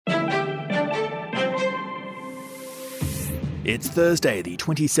It's Thursday, the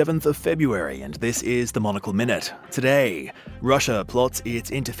 27th of February, and this is the Monocle Minute. Today, Russia plots its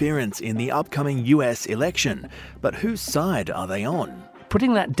interference in the upcoming US election. But whose side are they on?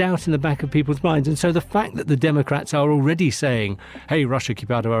 Putting that doubt in the back of people's minds. And so the fact that the Democrats are already saying, hey, Russia, keep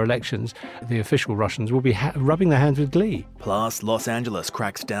out of our elections, the official Russians will be rubbing their hands with glee. Plus, Los Angeles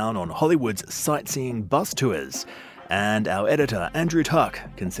cracks down on Hollywood's sightseeing bus tours. And our editor, Andrew Tuck,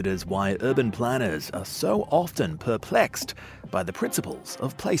 considers why urban planners are so often perplexed by the principles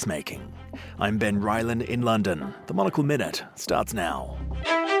of placemaking. I'm Ben Ryland in London. The Monocle Minute starts now.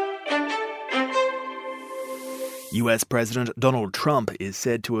 US President Donald Trump is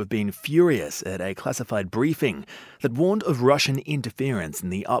said to have been furious at a classified briefing that warned of Russian interference in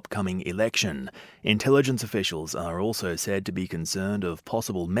the upcoming election. Intelligence officials are also said to be concerned of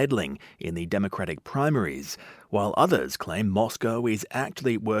possible meddling in the Democratic primaries, while others claim Moscow is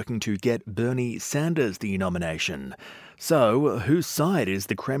actively working to get Bernie Sanders the nomination. So, whose side is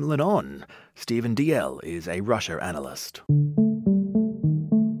the Kremlin on? Stephen Dalziel is a Russia analyst.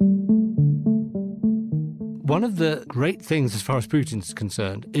 One of the great things as far as Putin's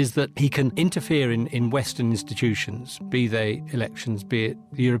concerned is that he can interfere in Western institutions, be they elections, be it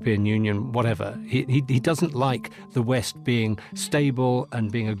the European Union, whatever. He doesn't like the West being stable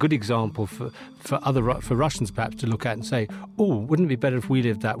and being a good example for Russians perhaps to look at and say, oh, wouldn't it be better if we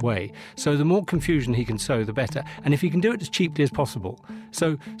lived that way? So the more confusion he can sow, the better. And if he can do it as cheaply as possible.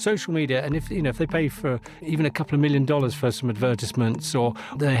 So social media, and if they pay for even a couple of $1 million for some advertisements, or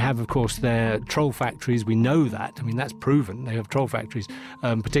they have, of course, their troll factories, we know that. I mean, that's proven. They have troll factories,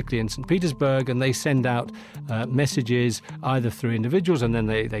 particularly in St. Petersburg, and they send out messages either through individuals and then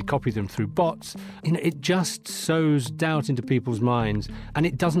they copy them through bots. It just sows doubt into people's minds, and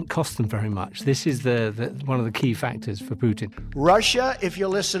it doesn't cost them very much. This is one of the key factors for Putin. Russia, if you're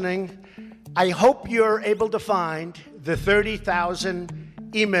listening, I hope you're able to find the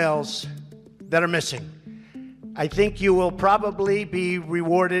 30,000 emails that are missing. I think you will probably be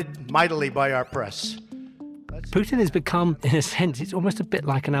rewarded mightily by our press. Putin has become, in a sense, it's almost a bit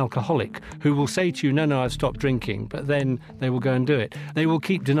like an alcoholic who will say to you, no, I've stopped drinking, but then they will go and do it. They will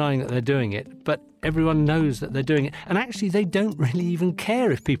keep denying that they're doing it, but everyone knows that they're doing it. And actually, they don't really even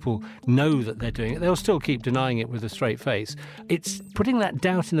care if people know that they're doing it. They'll still keep denying it with a straight face. It's putting that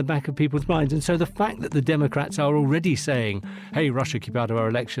doubt in the back of people's minds. And so the fact that the Democrats are already saying, hey, Russia, keep out of our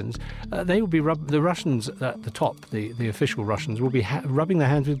elections, they will be the Russians at the top, the official Russians, will be rubbing their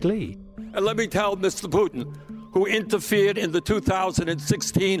hands with glee. And let me tell Mr. Putin, who interfered in the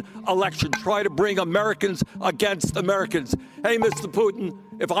 2016 election, try to bring Americans against Americans. Hey, Mr. Putin,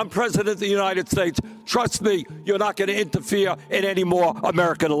 if I'm president of the United States, trust me, you're not going to interfere in any more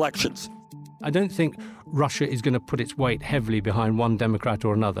American elections. I don't think Russia is going to put its weight heavily behind one Democrat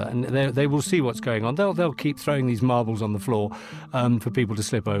or another, and they will see what's going on. They'll keep throwing these marbles on the floor for people to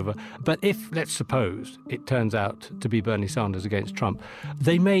slip over. But if, let's suppose, it turns out to be Bernie Sanders against Trump,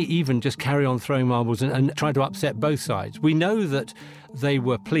 they may even just carry on throwing marbles and try to upset both sides. We know that they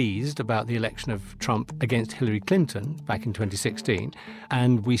were pleased about the election of Trump against Hillary Clinton back in 2016,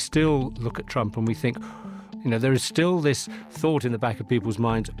 and we still look at Trump and we think, there is still this thought in the back of people's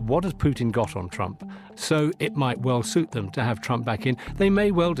minds, what has Putin got on Trump? So it might well suit them to have Trump back in. They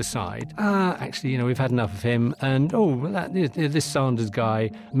may well decide, actually, we've had enough of him, and this Sanders guy,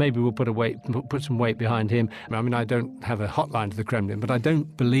 maybe we'll put some weight behind him. I mean, I don't have a hotline to the Kremlin, but I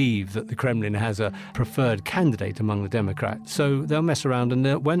don't believe that the Kremlin has a preferred candidate among the Democrats. So they'll mess around,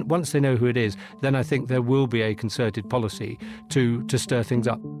 and once they know who it is, then I think there will be a concerted policy to stir things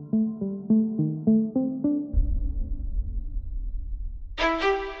up.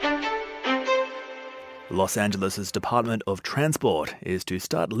 Los Angeles' Department of Transport is to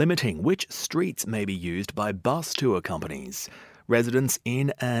start limiting which streets may be used by bus tour companies. Residents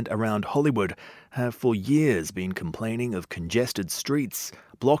in and around Hollywood have for years been complaining of congested streets,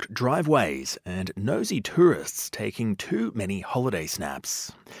 blocked driveways, and nosy tourists taking too many holiday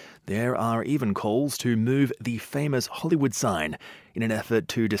snaps. There are even calls to move the famous Hollywood sign in an effort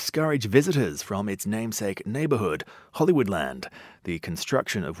to discourage visitors from its namesake neighborhood, Hollywoodland, the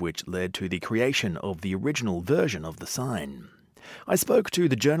construction of which led to the creation of the original version of the sign. I spoke to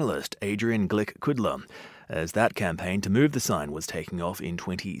the journalist Adrienne Glick-Kudler as that campaign to move the sign was taking off in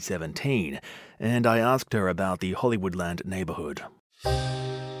 2017, and I asked her about the Hollywoodland neighborhood.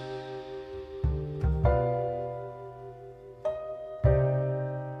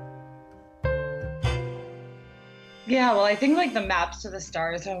 Yeah, well, I think like the Maps to the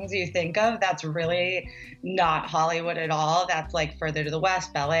Stars homes you think of, that's really not Hollywood at all. That's like further to the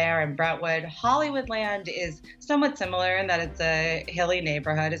west, Bel Air and Brentwood. Hollywoodland is somewhat similar in that it's a hilly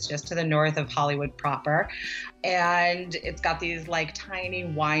neighborhood. It's just to the north of Hollywood proper. And it's got these like tiny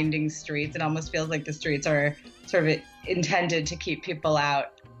winding streets. It almost feels like the streets are sort of intended to keep people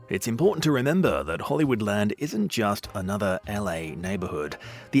out. It's important to remember that Hollywoodland isn't just another LA neighborhood.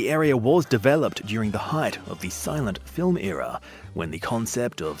 The area was developed during the height of the silent film era, when the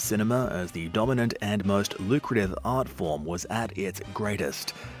concept of cinema as the dominant and most lucrative art form was at its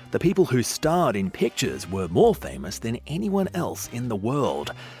greatest. The people who starred in pictures were more famous than anyone else in the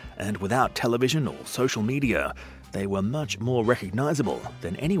world, and without television or social media, they were much more recognizable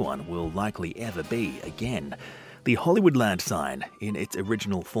than anyone will likely ever be again. The Hollywoodland sign, in its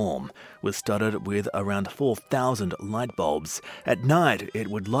original form, was studded with around 4,000 light bulbs. At night, it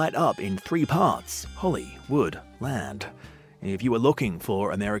would light up in 3 parts: Hollywood Land. If you were looking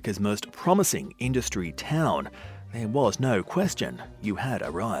for America's most promising industry town, there was no question you had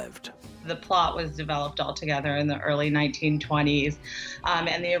arrived. The plot was developed altogether in the early 1920s,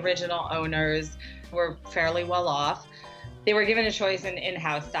 and the original owners were fairly well off. They were given a choice in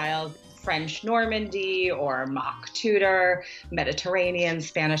in-house styles: French Normandy or mock Tudor, Mediterranean,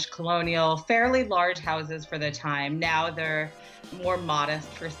 Spanish colonial, fairly large houses for the time. Now they're more modest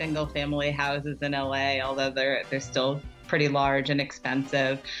for single-family houses in LA, although they're still pretty large and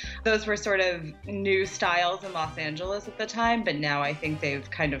expensive. Those were sort of new styles in Los Angeles at the time, but now I think they've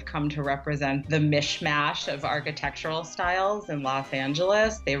kind of come to represent the mishmash of architectural styles in Los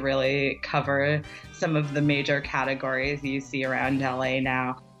Angeles. They really cover some of the major categories you see around LA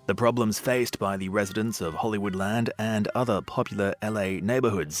now. The problems faced by the residents of Hollywoodland and other popular LA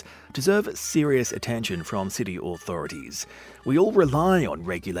neighborhoods deserve serious attention from city authorities. We all rely on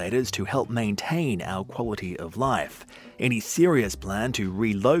regulators to help maintain our quality of life. Any serious plan to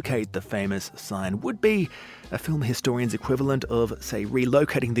relocate the famous sign would be a film historian's equivalent of, say,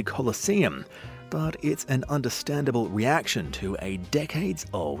 relocating the Colosseum. But it's an understandable reaction to a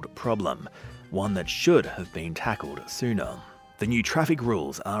decades-old problem, one that should have been tackled sooner. The new traffic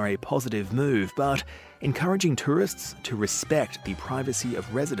rules are a positive move, but encouraging tourists to respect the privacy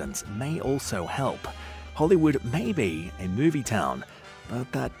of residents may also help. Hollywood may be a movie town,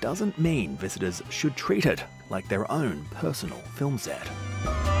 but that doesn't mean visitors should treat it like their own personal film set.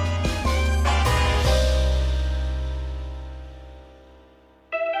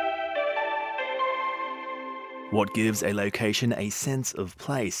 What gives a location a sense of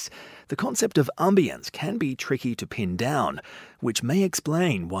place? The concept of ambience can be tricky to pin down, which may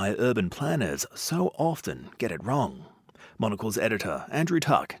explain why urban planners so often get it wrong. Monocle's editor, Andrew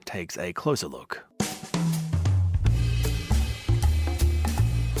Tuck, takes a closer look.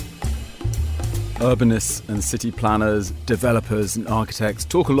 Urbanists and city planners, developers and architects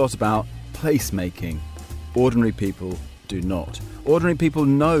talk a lot about placemaking. Ordinary people do not. Ordinary people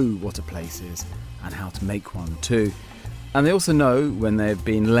know what a place is and how to make one too. And they also know when they've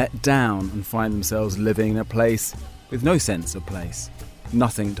been let down and find themselves living in a place with no sense of place,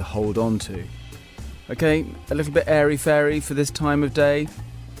 nothing to hold on to. Okay, a little bit airy-fairy for this time of day?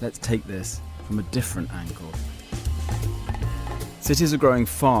 Let's take this from a different angle. Cities are growing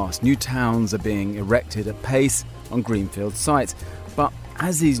fast, new towns are being erected at pace on greenfield sites. But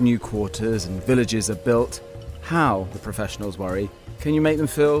as these new quarters and villages are built, how, the professionals worry, can you make them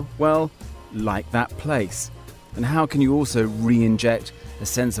feel, well, like that place? And how can you also re-inject a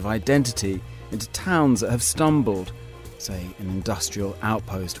sense of identity into towns that have stumbled, say an industrial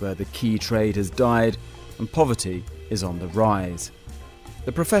outpost where the key trade has died and poverty is on the rise?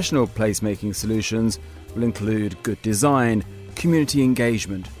 The professional placemaking solutions will include good design, community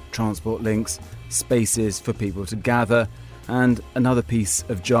engagement, transport links, spaces for people to gather, and another piece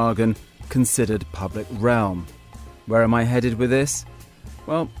of jargon, considered public realm. Where am I headed with this?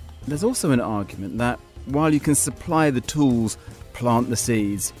 Well, there's also an argument that while you can supply the tools, plant the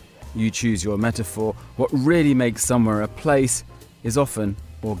seeds, you choose your metaphor, what really makes somewhere a place is often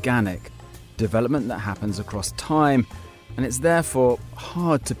organic, development that happens across time, and it's therefore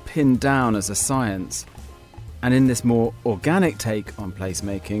hard to pin down as a science. And in this more organic take on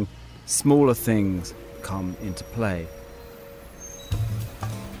placemaking, smaller things come into play.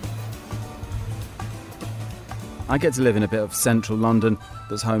 I get to live in a bit of central London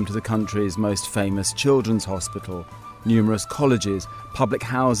that's home to the country's most famous children's hospital, numerous colleges, public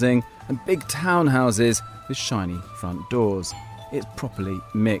housing and big townhouses with shiny front doors. It's properly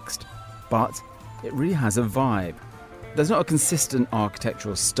mixed, but it really has a vibe. There's not a consistent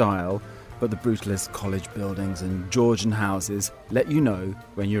architectural style, but the brutalist college buildings and Georgian houses let you know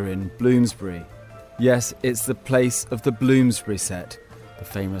when you're in Bloomsbury. Yes, it's the place of the Bloomsbury set, the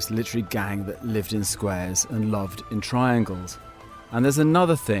famous literary gang that lived in squares and loved in triangles. And there's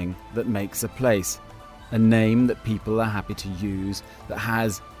another thing that makes a place, a name that people are happy to use that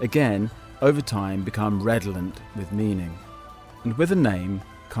has, again, over time become redolent with meaning. And with a name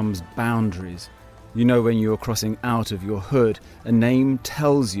comes boundaries. You know, when you're crossing out of your hood, a name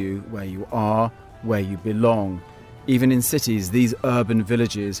tells you where you are, where you belong. Even in cities, these urban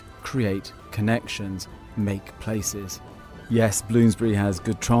villages create connections, make places. Yes, Bloomsbury has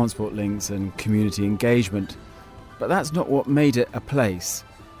good transport links and community engagement, but that's not what made it a place.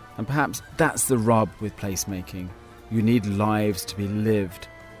 And perhaps that's the rub with placemaking. You need lives to be lived.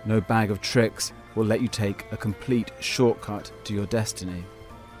 No bag of tricks will let you take a complete shortcut to your destiny.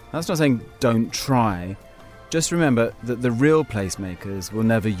 That's not saying don't try. Just remember that the real placemakers will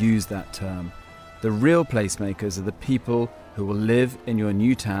never use that term. The real placemakers are the people who will live in your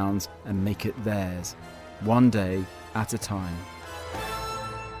new towns and make it theirs, one day at a time.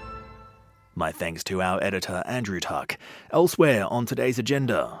 My thanks to our editor Andrew Tuck. Elsewhere on today's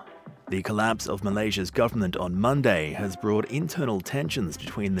agenda, the collapse of Malaysia's government on Monday has brought internal tensions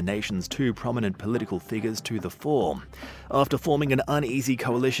between the nation's two prominent political figures to the fore. After forming an uneasy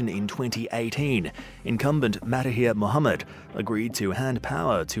coalition in 2018, incumbent Mahathir Mohamad agreed to hand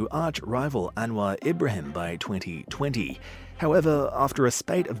power to arch-rival Anwar Ibrahim by 2020. However, after a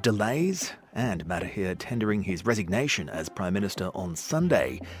spate of delays and Mahathir tendering his resignation as Prime Minister on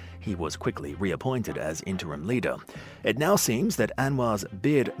Sunday, he was quickly reappointed as interim leader. It now seems that Anwar's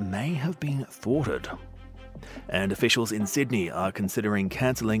bid may have been thwarted. And officials in Sydney are considering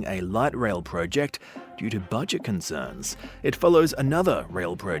cancelling a light rail project due to budget concerns. It follows another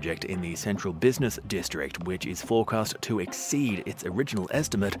rail project in the Central Business District, which is forecast to exceed its original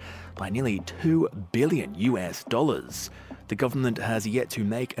estimate by nearly $2 billion. The government has yet to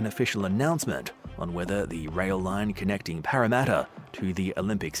make an official announcement on whether the rail line connecting Parramatta to the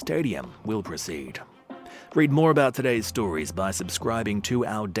Olympic Stadium will proceed. Read more about today's stories by subscribing to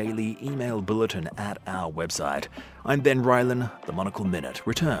our daily email bulletin at our website. I'm Ben Rylan. The Monocle Minute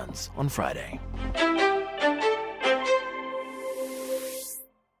returns on Friday.